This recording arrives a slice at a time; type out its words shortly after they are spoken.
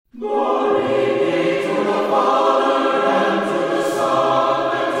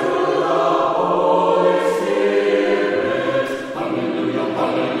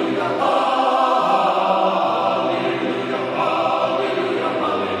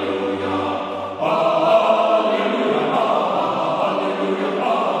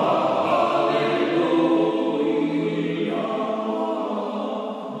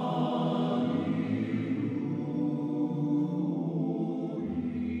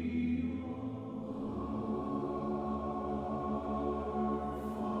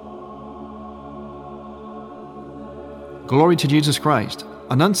Glory to Jesus Christ.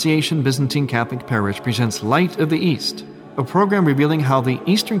 Annunciation Byzantine Catholic Parish presents Light of the East, a program revealing how the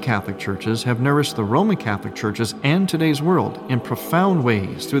Eastern Catholic Churches have nourished the Roman Catholic Churches and today's world in profound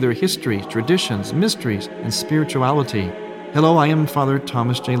ways through their histories, traditions, mysteries, and spirituality. Hello, I am Father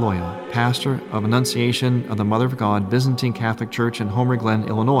Thomas J. Loya, pastor of Annunciation of the Mother of God Byzantine Catholic Church in Homer Glen,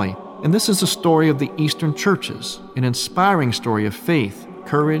 Illinois. And this is the story of the Eastern Churches, an inspiring story of faith,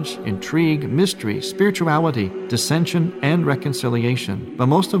 courage, intrigue, mystery, spirituality, dissension, and reconciliation. But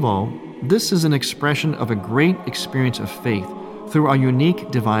most of all, this is an expression of a great experience of faith through our unique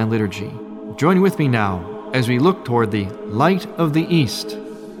divine liturgy. Join with me now as we look toward the Light of the East.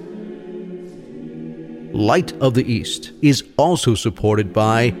 Light of the East is also supported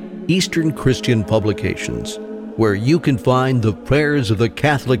by Eastern Christian Publications, where you can find the prayers of the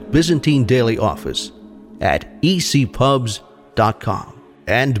Catholic Byzantine Daily Office at ecpubs.com.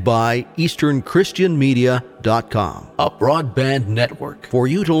 and by EasternChristianMedia.com, a broadband network for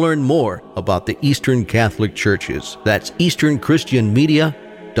you to learn more about the Eastern Catholic Churches. That's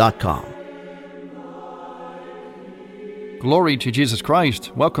EasternChristianMedia.com. Glory to Jesus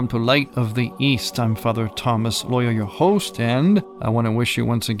Christ. Welcome to Light of the East. I'm Father Thomas Loya, your host, and I want to wish you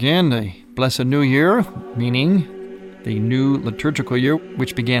once again a blessed new year, meaning the new liturgical year,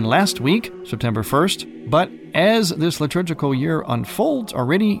 which began last week, September 1st. But as this liturgical year unfolds,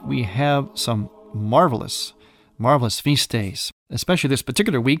 already we have some marvelous feast days, especially this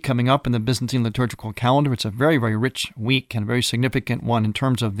particular week coming up in the Byzantine liturgical calendar. It's a very, very rich week and a very significant one in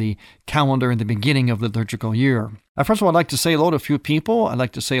terms of the calendar and the beginning of the liturgical year. First of all, I'd like to say hello to a few people. I'd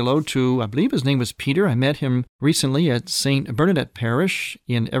like to say hello to, I believe his name was Peter. I met him recently at St. Bernadette Parish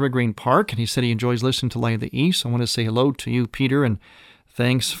in Evergreen Park, and he said he enjoys listening to Light of the East. I want to say hello to you, Peter, and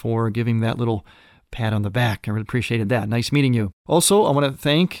thanks for giving that little pat on the back. I really appreciated that. Nice meeting you. Also, I want to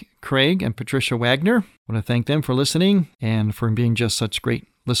thank Craig and Patricia Wagner. I want to thank them for listening and for being just such great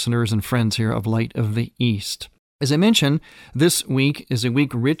listeners and friends here of Light of the East. As I mentioned, this week is a week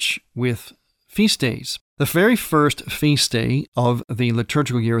rich with feast days. The very first feast day of the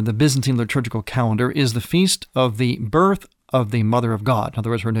liturgical year in the Byzantine liturgical calendar is the feast of the birth of the Mother of God, in other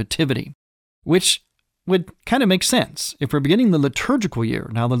words, her nativity, which would kind of make sense if we're beginning the liturgical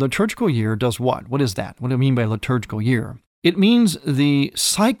year. Now, the liturgical year does what? What is that? What do I mean by liturgical year? It means the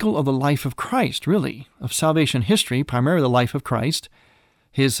cycle of the life of Christ, really, of salvation history, primarily the life of Christ,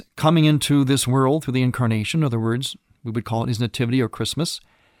 his coming into this world through the incarnation, in other words, we would call it his nativity or Christmas,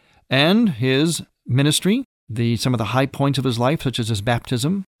 and his ministry, some of the high points of his life, such as his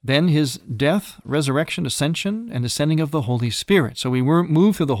baptism, then his death, resurrection, ascension, and descending of the Holy Spirit. So we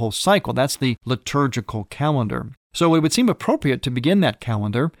move through the whole cycle. That's the liturgical calendar. So it would seem appropriate to begin that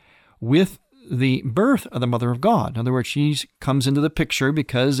calendar with the birth of the Mother of God. In other words, she comes into the picture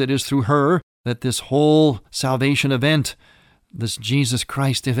because it is through her that this whole salvation event, this Jesus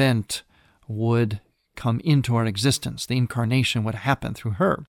Christ event, would come into our existence. The incarnation would happen through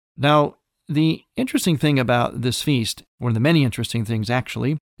her. Now, the interesting thing about this feast, one of the many interesting things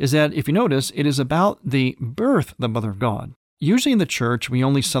actually, is that if you notice, it is about the birth of the Mother of God. Usually in the church, we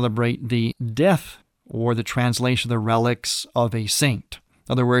only celebrate the death or the translation of the relics of a saint.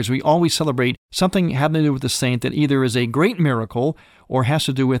 In other words, we always celebrate something having to do with the saint that either is a great miracle or has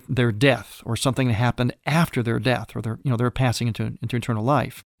to do with their death or something that happened after their death or their passing into eternal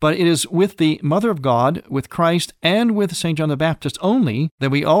life. But it is with the Mother of God, with Christ, and with St. John the Baptist only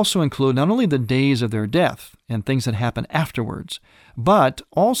that we also include not only the days of their death and things that happen afterwards, but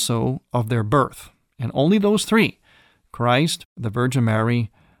also of their birth. And only those three, Christ, the Virgin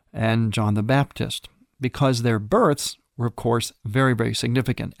Mary, and John the Baptist, because their births were, of course, very, very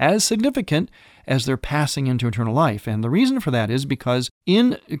significant as their passing into eternal life. And the reason for that is because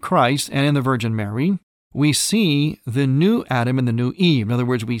in Christ and in the Virgin Mary, we see the new Adam and the new Eve. In other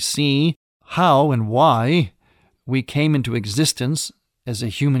words, we see how and why we came into existence as a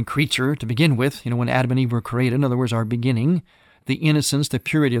human creature to begin with, when Adam and Eve were created. In other words, our beginning, the innocence, the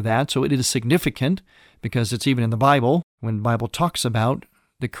purity of that. So it is significant because it's even in the Bible, when the Bible talks about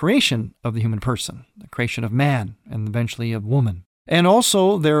the creation of the human person, the creation of man, and eventually of woman. And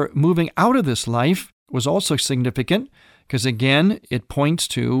also, their moving out of this life was also significant because, again, it points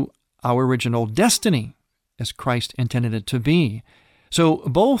to our original destiny as Christ intended it to be. So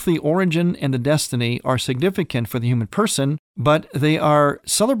both the origin and the destiny are significant for the human person, but they are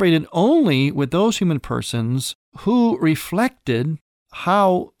celebrated only with those human persons who reflected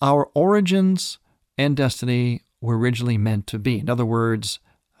how our origins and destiny were originally meant to be. In other words,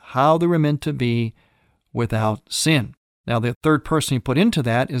 how they were meant to be without sin. Now, the third person he put into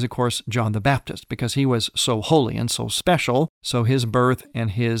that is, of course, John the Baptist, because he was so holy and so special, so his birth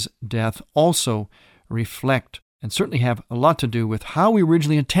and his death also reflect and certainly have a lot to do with how we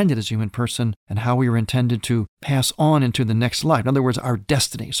originally intended as a human person and how we were intended to pass on into the next life. In other words, our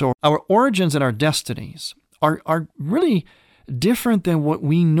destiny. So our origins and our destinies are really different than what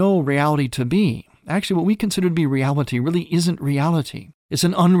we know reality to be. Actually, what we consider to be reality really isn't reality. It's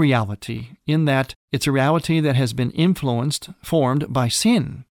an unreality in that it's a reality that has been formed by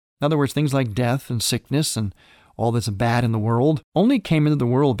sin. In other words, things like death and sickness and all that's bad in the world only came into the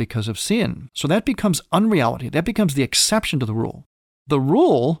world because of sin. So that becomes unreality. That becomes the exception to the rule. The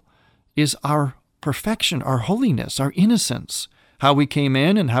rule is our perfection, our holiness, our innocence, how we came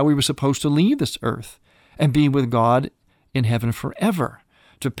in and how we were supposed to leave this earth and be with God in heaven forever,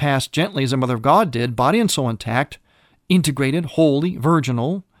 to pass gently as the Mother of God did, body and soul intact, integrated, holy,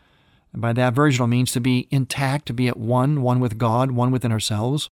 virginal. And by that, virginal means to be intact, to be at one with God, one within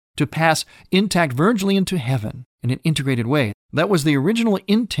ourselves, to pass intact virginally into heaven in an integrated way. That was the original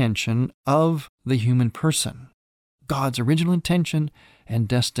intention of the human person, God's original intention and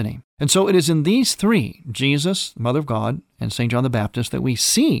destiny. And so it is in these three, Jesus, the Mother of God, and St. John the Baptist, that we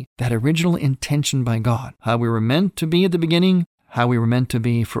see that original intention by God, how we were meant to be at the beginning, how we were meant to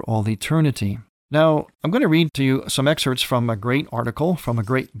be for all eternity. Now, I'm going to read to you some excerpts from a great article, from a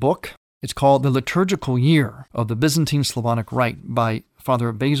great book. It's called The Liturgical Year of the Byzantine Slavonic Rite by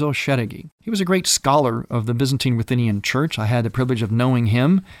Father Basil Shettegi. He was a great scholar of the Byzantine Ruthenian Church. I had the privilege of knowing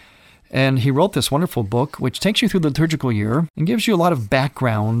him. And he wrote this wonderful book, which takes you through the liturgical year and gives you a lot of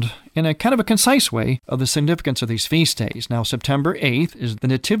background in a kind of a concise way of the significance of these feast days. Now, September 8th is the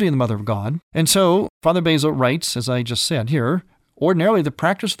Nativity of the Mother of God. And so Father Basil writes, as I just said here, ordinarily the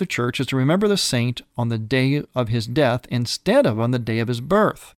practice of the Church is to remember the saint on the day of his death instead of on the day of his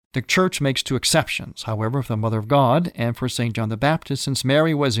birth. The Church makes two exceptions, however, for the Mother of God and for St. John the Baptist, since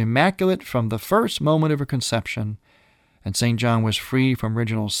Mary was immaculate from the first moment of her conception, and St. John was free from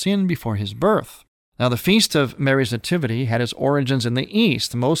original sin before his birth. Now, the feast of Mary's Nativity had its origins in the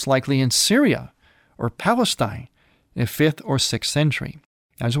East, most likely in Syria or Palestine, in the 5th or 6th century.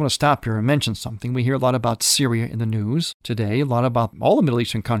 I just want to stop here and mention something. We hear a lot about Syria in the news today, a lot about all the Middle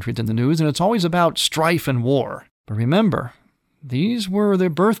Eastern countries in the news, and it's always about strife and war. But remember, these were the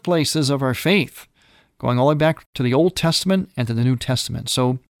birthplaces of our faith, going all the way back to the Old Testament and to the New Testament.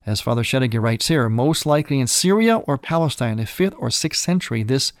 So, as Father Shettegi writes here, most likely in Syria or Palestine in the 5th or 6th century,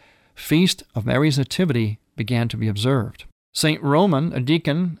 this feast of Mary's Nativity began to be observed. St. Roman, a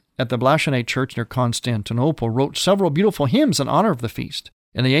deacon at the Blasonate Church near Constantinople, wrote several beautiful hymns in honor of the feast.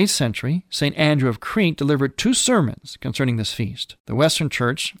 In the 8th century, St. Andrew of Crete delivered 2 sermons concerning this feast. The Western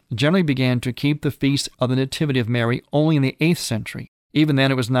Church generally began to keep the feast of the Nativity of Mary only in the 8th century. Even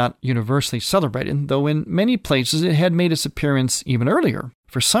then, it was not universally celebrated, though in many places it had made its appearance even earlier.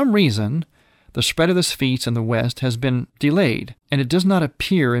 For some reason, the spread of this feast in the West has been delayed, and it does not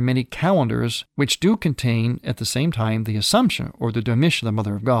appear in many calendars which do contain at the same time the Assumption or the Domitian of the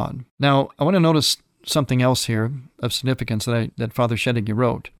Mother of God. Now, I want to notice something else here of significance that Father Shettegi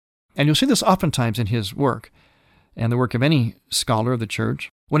wrote. And you'll see this oftentimes in his work and the work of any scholar of the Church.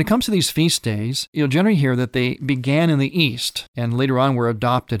 When it comes to these feast days, you'll generally hear that they began in the East and later on were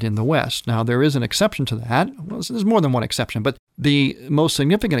adopted in the West. Now, there is an exception to that. Well, there's more than one exception, but the most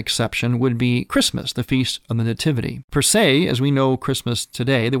significant exception would be Christmas, the Feast of the Nativity. Per se, as we know Christmas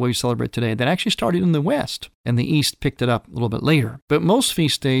today, the way we celebrate today, that actually started in the West, and the East picked it up a little bit later. But most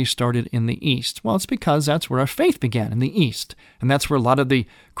feast days started in the East. Well, it's because that's where our faith began, in the East, and that's where a lot of the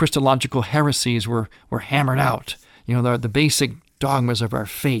Christological heresies were hammered out. You know, the basic dogmas of our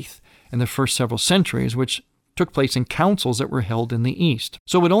faith in the first several centuries, which took place in councils that were held in the East.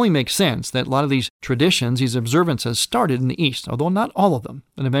 So it would only make sense that a lot of these traditions, these observances, started in the East, although not all of them,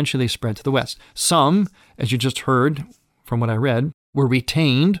 and eventually they spread to the West. Some, as you just heard from what I read, were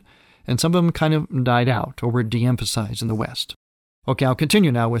retained, and some of them kind of died out or were de-emphasized in the West. Okay, I'll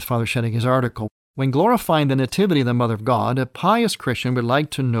continue now with Father Shettegi's article. When glorifying the Nativity of the Mother of God, a pious Christian would like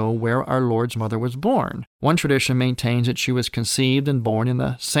to know where our Lord's mother was born. One tradition maintains that she was conceived and born in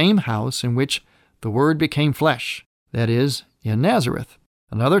the same house in which the Word became flesh, that is, in Nazareth.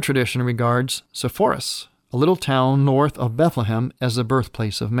 Another tradition regards Sepphoris, a little town north of Bethlehem, as the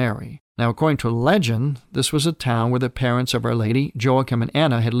birthplace of Mary. Now, according to legend, this was a town where the parents of Our Lady, Joachim and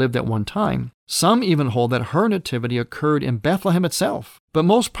Anna, had lived at one time. Some even hold that her nativity occurred in Bethlehem itself, but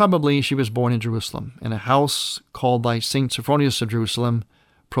most probably she was born in Jerusalem, in a house called by St. Sophronius of Jerusalem,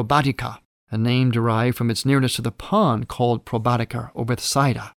 Probatica, a name derived from its nearness to the pond called Probatica or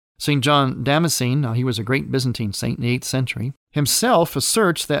Bethsaida. St. John Damascene, now he was a great Byzantine saint in the 8th century, himself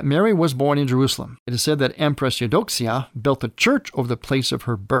asserts that Mary was born in Jerusalem. It is said that Empress Eudoxia built a church over the place of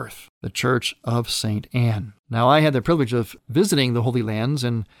her birth, the Church of St. Anne. Now, I had the privilege of visiting the Holy Lands,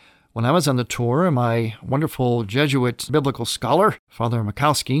 and When I was on the tour, my wonderful Jesuit biblical scholar, Father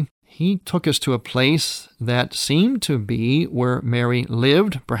Makowski, he took us to a place that seemed to be where Mary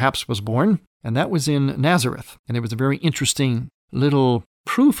lived, perhaps was born, and that was in Nazareth. And it was a very interesting little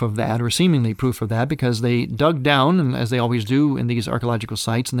proof of that, or seemingly proof of that, because they dug down, and as they always do in these archaeological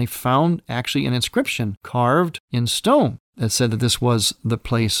sites, and they found actually an inscription carved in stone that said that this was the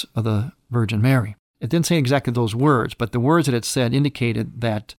place of the Virgin Mary. It didn't say exactly those words, but the words that it said indicated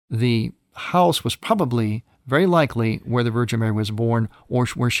that the house was probably, very likely, where the Virgin Mary was born, or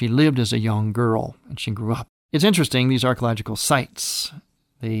where she lived as a young girl, and she grew up. It's interesting, these archaeological sites.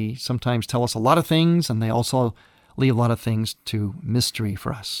 They sometimes tell us a lot of things, and they also leave a lot of things to mystery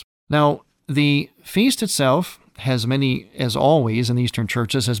for us. Now, the feast itself has many, as always in Eastern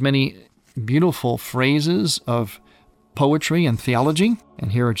churches, has many beautiful phrases of poetry and theology,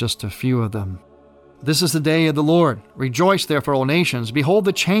 and here are just a few of them. This is the day of the Lord. Rejoice therefore, O nations. Behold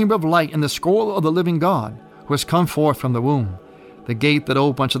the chamber of light and the scroll of the living God, who has come forth from the womb. The gate that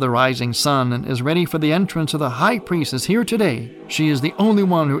opens to the rising sun and is ready for the entrance of the high priest is here today. She is the only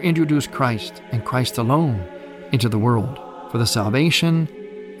one who introduced Christ, and Christ alone, into the world for the salvation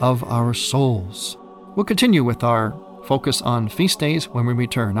of our souls. We'll continue with our focus on feast days when we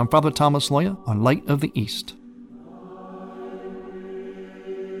return. I'm Father Thomas Loya on Light of the East.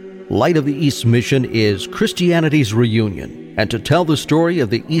 Light of the East's mission is Christianity's reunion, and to tell the story of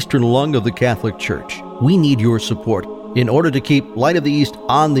the Eastern lung of the Catholic Church, we need your support in order to keep Light of the East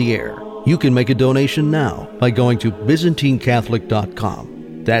on the air. You can make a donation now by going to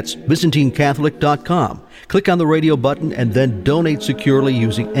ByzantineCatholic.com. That's ByzantineCatholic.com. Click on the radio button and then donate securely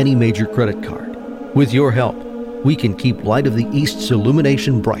using any major credit card. With your help, we can keep Light of the East's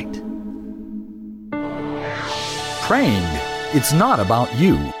illumination bright. Praying, it's not about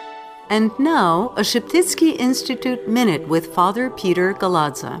you. And now, a Sheptytsky Institute Minute with Father Peter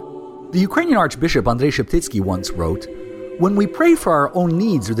Galadza. The Ukrainian Archbishop Andrei Sheptytsky once wrote, "When we pray for our own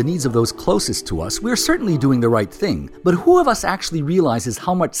needs or the needs of those closest to us, we're certainly doing the right thing. But who of us actually realizes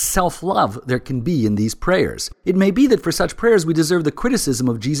how much self-love there can be in these prayers? It may be that for such prayers we deserve the criticism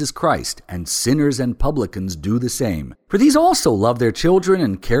of Jesus Christ, and sinners and publicans do the same. For these also love their children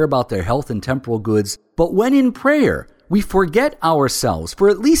and care about their health and temporal goods. But when in prayer, we forget ourselves for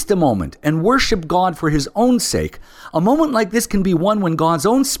at least a moment and worship God for His own sake. A moment like this can be one when God's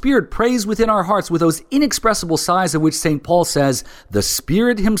own Spirit prays within our hearts with those inexpressible sighs of which St. Paul says, 'The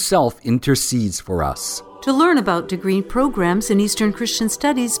Spirit Himself intercedes for us.'" To learn about degree programs in Eastern Christian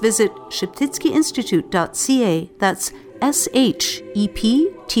Studies, visit sheptytskyinstitute.ca. That's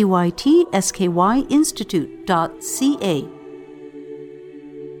SHEPTYTSKY Institute.ca.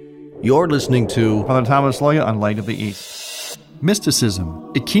 You're listening to Father Thomas Loya on Light of the East.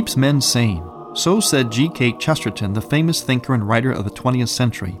 Mysticism, it keeps men sane. So said G.K. Chesterton, the famous thinker and writer of the 20th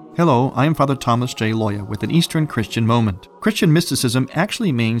century. Hello, I am Father Thomas J. Loya with an Eastern Christian moment. Christian mysticism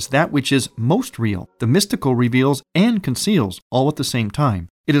actually means that which is most real. The mystical reveals and conceals all at the same time.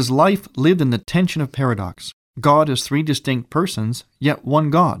 It is life lived in the tension of paradox. God is three distinct persons, yet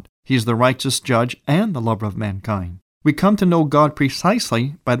one God. He is the righteous judge and the lover of mankind. We come to know God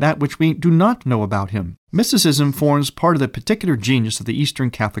precisely by that which we do not know about Him. Mysticism forms part of the particular genius of the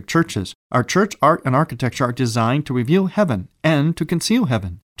Eastern Catholic churches. Our church art and architecture are designed to reveal heaven and to conceal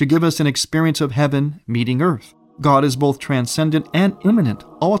heaven, to give us an experience of heaven meeting earth. God is both transcendent and immanent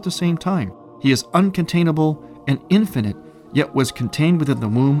all at the same time. He is uncontainable and infinite, yet was contained within the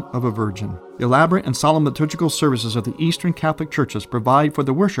womb of a virgin. The elaborate and solemn liturgical services of the Eastern Catholic churches provide for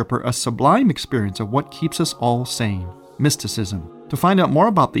the worshiper a sublime experience of what keeps us all sane, mysticism. To find out more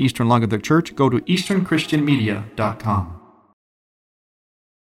about the Eastern lung of the Church, go to easternchristianmedia.com.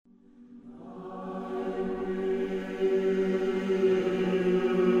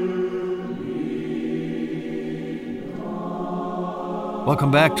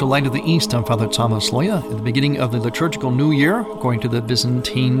 Welcome back to Light of the East. I'm Father Thomas Loya. At the beginning of the liturgical new year, according to the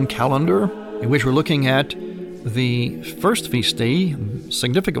Byzantine calendar, in which we're looking at the first feast day,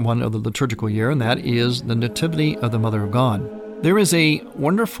 significant one of the liturgical year, and that is the Nativity of the Mother of God. There is a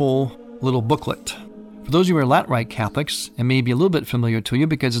wonderful little booklet. For those of you who are Latin Catholics, it may be a little bit familiar to you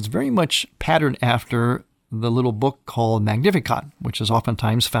because it's very much patterned after the little book called Magnificat, which is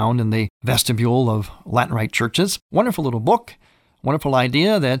oftentimes found in the vestibule of Latin Rite churches. Wonderful little book. Wonderful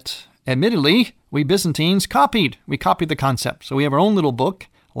idea that, admittedly, we Byzantines copied. We copied the concept. So we have our own little book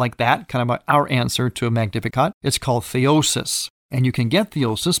like that, kind of our answer to a Magnificat. It's called Theosis. And you can get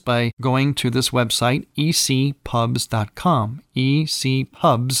Theosis by going to this website, ecpubs.com,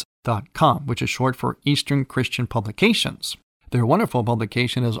 ecpubs.com, which is short for Eastern Christian Publications. Their wonderful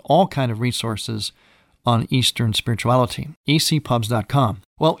publication has all kind of resources on Eastern spirituality, ecpubs.com.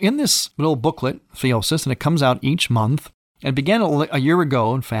 Well, in this little booklet, Theosis, and it comes out each month, it began a year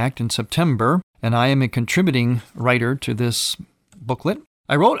ago, in fact, in September, and I am a contributing writer to this booklet.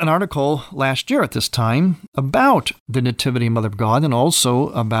 I wrote an article last year at this time about the Nativity Mother of God and also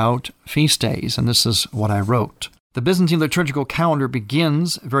about feast days, and this is what I wrote. The Byzantine liturgical calendar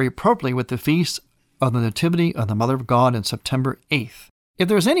begins very appropriately with the feast of the Nativity of the Mother of God on September 8th. If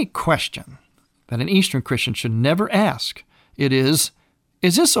there's any question that an Eastern Christian should never ask, it is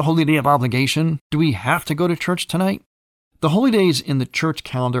this a holy day of obligation? Do we have to go to church tonight? The holy days in the church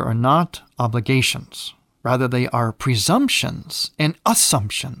calendar are not obligations. Rather, they are presumptions and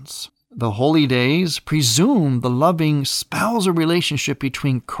assumptions. The holy days presume the loving spousal relationship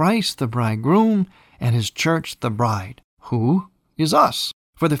between Christ, the bridegroom, and his church, the bride, who is us.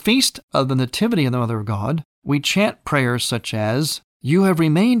 For the feast of the Nativity of the Mother of God, we chant prayers such as, "You have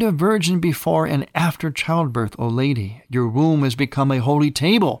remained a virgin before and after childbirth, O Lady. Your womb has become a holy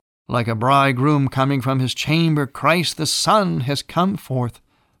table. Like a bridegroom coming from his chamber, Christ the Son has come forth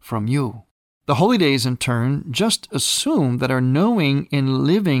from you." The holy days, in turn, just assume that our knowing and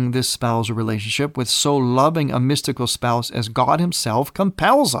living this spousal relationship with so loving a mystical spouse as God himself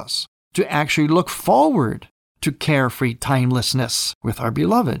compels us to actually look forward to carefree timelessness with our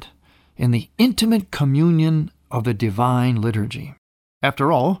beloved in the intimate communion of the divine liturgy.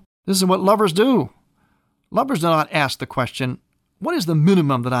 After all, this is what lovers do. Lovers do not ask the question, what is the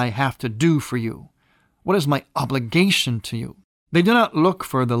minimum that I have to do for you? What is my obligation to you? They do not look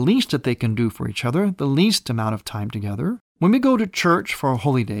for the least that they can do for each other, the least amount of time together. When we go to church for a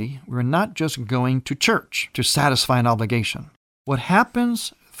holy day, we're not just going to church to satisfy an obligation. What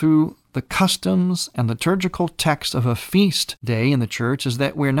happens through the customs and liturgical text of a feast day in the church is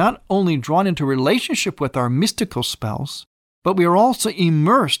that we're not only drawn into relationship with our mystical spouse, but we are also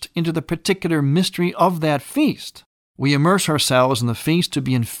immersed into the particular mystery of that feast. We immerse ourselves in the feast to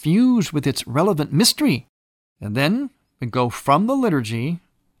be infused with its relevant mystery. And then we go from the liturgy,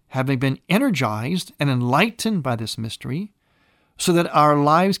 having been energized and enlightened by this mystery, so that our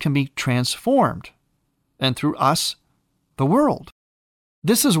lives can be transformed, and through us, the world.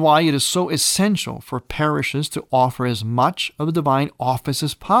 This is why it is so essential for parishes to offer as much of the divine office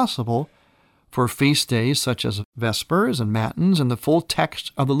as possible for feast days such as Vespers and Matins and the full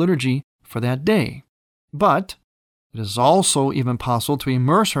text of the liturgy for that day. But it is also even possible to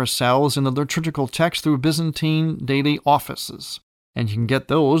immerse ourselves in the liturgical text through Byzantine daily offices. And you can get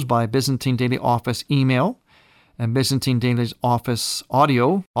those by Byzantine Daily Office email and Byzantine Daily Office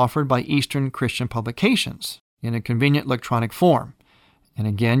audio offered by Eastern Christian Publications in a convenient electronic form. And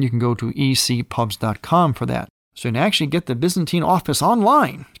again, you can go to ecpubs.com for that. So you can actually get the Byzantine Office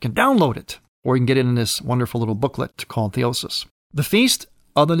online. You can download it. Or you can get it in this wonderful little booklet called Theosis. The Feast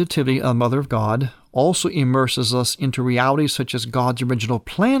of the Nativity of the Mother of God also immerses us into realities such as God's original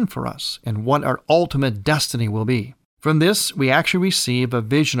plan for us and what our ultimate destiny will be. From this, we actually receive a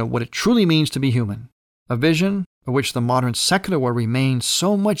vision of what it truly means to be human, a vision of which the modern secular world remains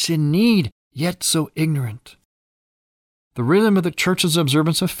so much in need, yet so ignorant. The rhythm of the Church's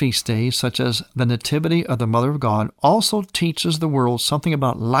observance of feast days, such as the Nativity of the Mother of God, also teaches the world something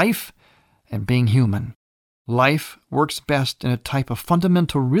about life and being human. Life works best in a type of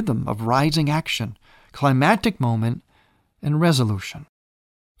fundamental rhythm of rising action, climactic moment, and resolution.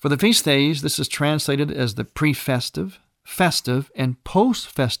 For the feast days, this is translated as the pre-festive, festive, and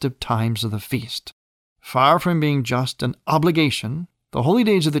post-festive times of the feast. Far from being just an obligation, the holy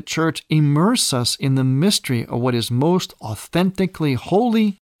days of the Church immerse us in the mystery of what is most authentically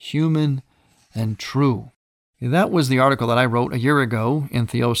holy, human, and true. That was the article that I wrote a year ago in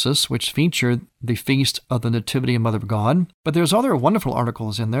Theosis, which featured the Feast of the Nativity of Mother of God. But there's other wonderful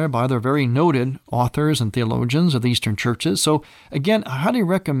articles in there by other very noted authors and theologians of the Eastern churches. So again, I highly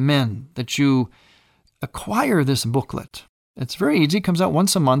recommend that you acquire this booklet. It's very easy. It comes out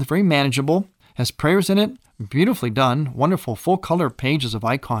once a month, very manageable, has prayers in it, beautifully done, wonderful full-color pages of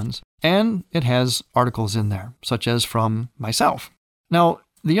icons, and it has articles in there, such as from myself. Now,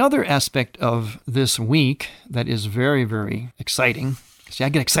 the other aspect of this week that is very, very exciting, see, I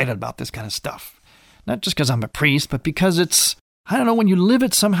get excited about this kind of stuff, not just because I'm a priest, but because it's, I don't know, when you live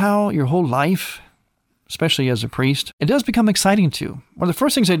it somehow your whole life, especially as a priest, it does become exciting too. One of the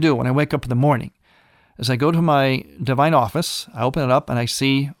first things I do when I wake up in the morning is I go to my divine office, I open it up, and I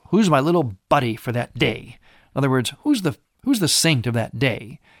see who's my little buddy for that day. In other words, who's the saint of that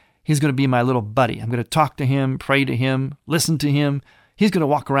day? He's going to be my little buddy. I'm going to talk to him, pray to him, listen to him. He's going to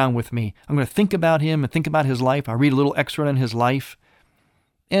walk around with me. I'm going to think about him and think about his life. I read a little extra on his life.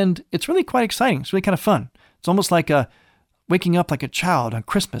 And it's really quite exciting. It's really kind of fun. It's almost like waking up like a child on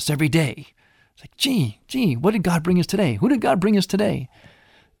Christmas every day. It's like, gee, what did God bring us today? Who did God bring us today?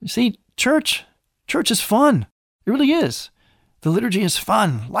 You see, church is fun. It really is. The liturgy is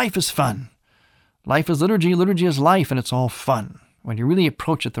fun. Life is fun. Life is liturgy. Liturgy is life, and it's all fun when you really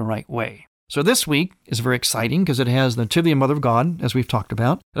approach it the right way. So this week is very exciting because it has the Nativity of Mother of God, as we've talked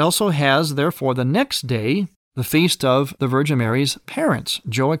about. It also has, therefore, the next day, the feast of the Virgin Mary's parents,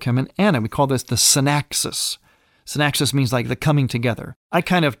 Joachim and Anna. We call this the Synaxis. Synaxis means like the coming together. I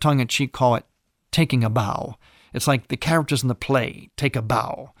kind of tongue-in-cheek call it taking a bow. It's like the characters in the play, take a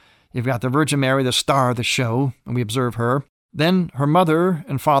bow. You've got the Virgin Mary, the star of the show, and we observe her. Then her mother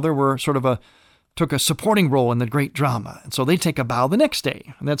and father were took a supporting role in the great drama. And so they take a bow the next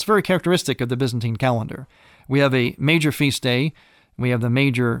day. And that's very characteristic of the Byzantine calendar. We have a major feast day. We have the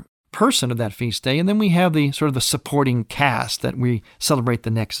major person of that feast day. And then we have the supporting cast that we celebrate the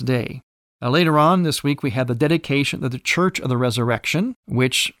next day. Now, later on this week, we have the dedication of the Church of the Resurrection,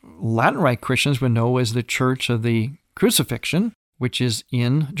 which Latin Rite Christians would know as the Church of the Crucifixion, which is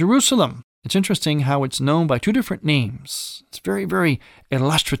in Jerusalem. It's interesting how it's known by two different names. It's very, very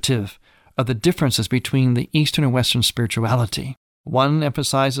illustrative of the differences between the Eastern and Western spirituality. One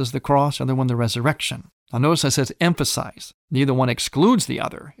emphasizes the cross, the other one the resurrection. Now notice I says emphasize. Neither one excludes the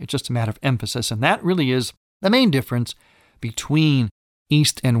other. It's just a matter of emphasis, and that really is the main difference between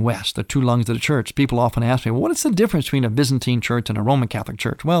East and West, the two lungs of the church. People often ask me, well, what is the difference between a Byzantine church and a Roman Catholic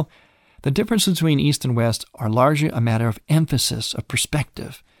church? Well, the differences between East and West are largely a matter of emphasis, of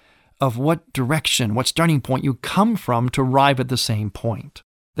perspective, of what direction, what starting point you come from to arrive at the same point.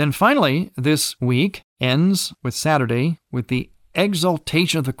 Then finally, this week ends with Saturday with the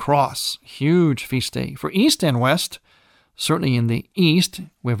Exaltation of the Cross, huge feast day. For East and West, certainly in the East,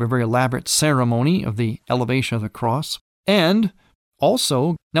 we have a very elaborate ceremony of the elevation of the cross. And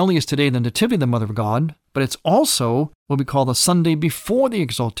also, not only is today the Nativity of the Mother of God, but it's also what we call the Sunday before the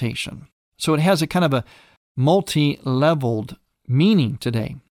Exaltation. So it has a kind of a multi-leveled meaning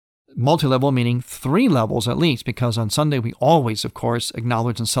today. Multi-level meaning 3 levels at least, because on Sunday we always, of course,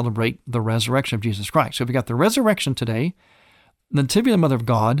 acknowledge and celebrate the resurrection of Jesus Christ. So we've got the resurrection today, the Nativity of the Mother of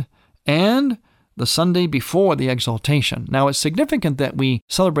God, and the Sunday before the Exaltation. Now, it's significant that we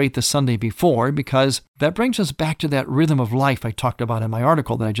celebrate the Sunday before because that brings us back to that rhythm of life I talked about in my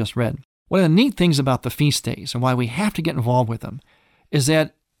article that I just read. One of the neat things about the feast days and why we have to get involved with them is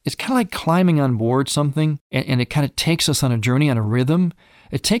that it's kind of like climbing on board something, and it kind of takes us on a journey, on a rhythm.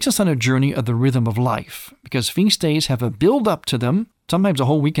 It takes us on a journey of the rhythm of life because feast days have a build-up to them, sometimes a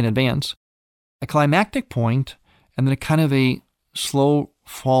whole week in advance, a climactic point, and then a kind of a slow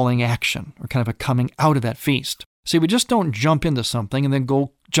falling action or kind of a coming out of that feast. See, we just don't jump into something and then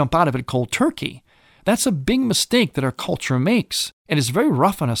go jump out of it cold turkey. That's a big mistake that our culture makes. And it's very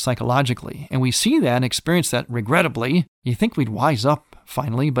rough on us psychologically. And we see that and experience that regrettably. You think we'd wise up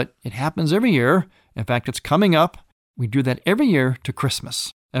finally, but it happens every year. In fact, it's coming up. We do that every year to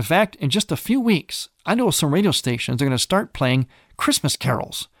Christmas. In fact, in just a few weeks, I know some radio stations are going to start playing Christmas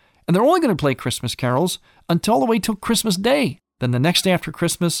carols. And they're only going to play Christmas carols until all the way till Christmas Day. Then the next day after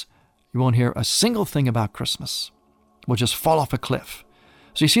Christmas, you won't hear a single thing about Christmas. We'll just fall off a cliff.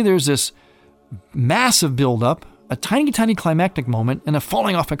 So you see there's this massive buildup, a tiny, tiny climactic moment, and a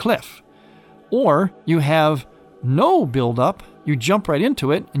falling off a cliff. Or you have no buildup, you jump right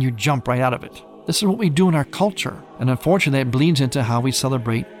into it, and you jump right out of it. This is what we do in our culture. And unfortunately, it bleeds into how we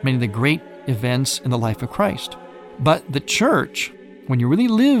celebrate many of the great events in the life of Christ. But the church, when you really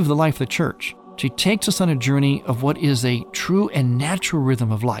live the life of the church, she takes us on a journey of what is a true and natural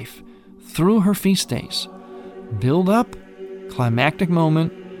rhythm of life through her feast days. Build up, climactic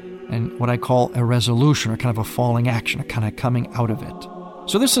moment, and what I call a resolution or kind of a falling action, a kind of coming out of it.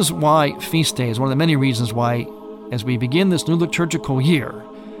 So this is why feast day is one of the many reasons why, as we begin this new liturgical year,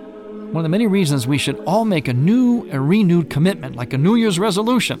 one of the many reasons we should all make a renewed commitment, like a New Year's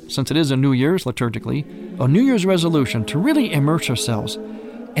resolution, since it is a New Year's liturgically, a New Year's resolution to really immerse ourselves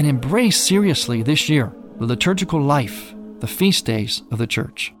and embrace seriously this year the liturgical life, the feast days of the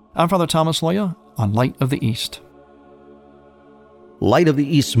Church. I'm Father Thomas Loya on Light of the East. Light of the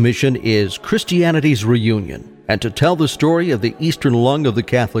East's mission is Christianity's reunion, and to tell the story of the Eastern lung of the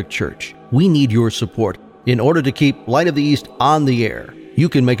Catholic Church, we need your support. In order to keep Light of the East on the air, you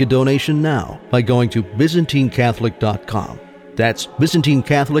can make a donation now by going to ByzantineCatholic.com. That's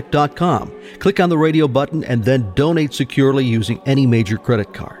ByzantineCatholic.com. Click on the radio button and then donate securely using any major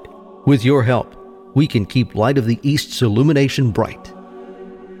credit card. With your help, we can keep Light of the East's illumination bright.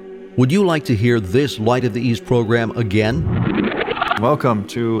 Would you like to hear this Light of the East program again? Welcome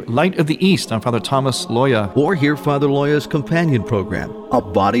to Light of the East. I'm Father Thomas Loya. Or hear Father Loya's companion program, A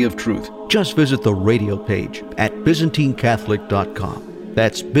Body of Truth. Just visit the radio page at ByzantineCatholic.com.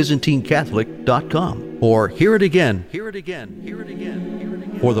 That's ByzantineCatholic.com. Or hear it again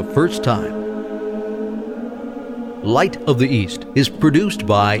for the first time. Light of the East is produced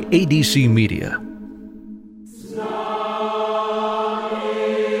by ADC Media.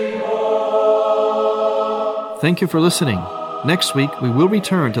 Thank you for listening. Next week, we will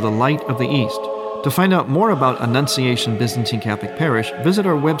return to the Light of the East. To find out more about Annunciation Byzantine Catholic Parish, visit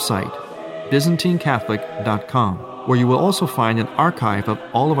our website, ByzantineCatholic.com, where you will also find an archive of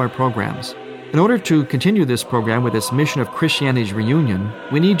all of our programs. In order to continue this program with its mission of Christianity's reunion,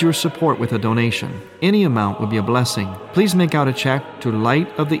 we need your support with a donation. Any amount would be a blessing. Please make out a check to Light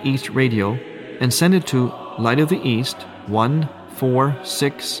of the East Radio and send it to Light of the East,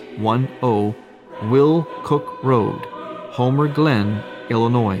 14610 Will Cook Road, Homer Glen,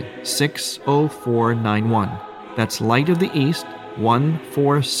 Illinois, 60491. That's Light of the East,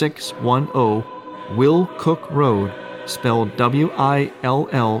 14610 Will Cook Road, spelled WILL-COOK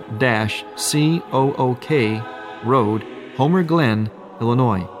Road, Homer Glen,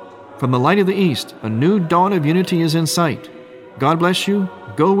 Illinois. From the Light of the East, a new dawn of unity is in sight. God bless you,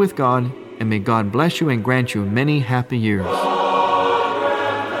 go with God, and may God bless you and grant you many happy years.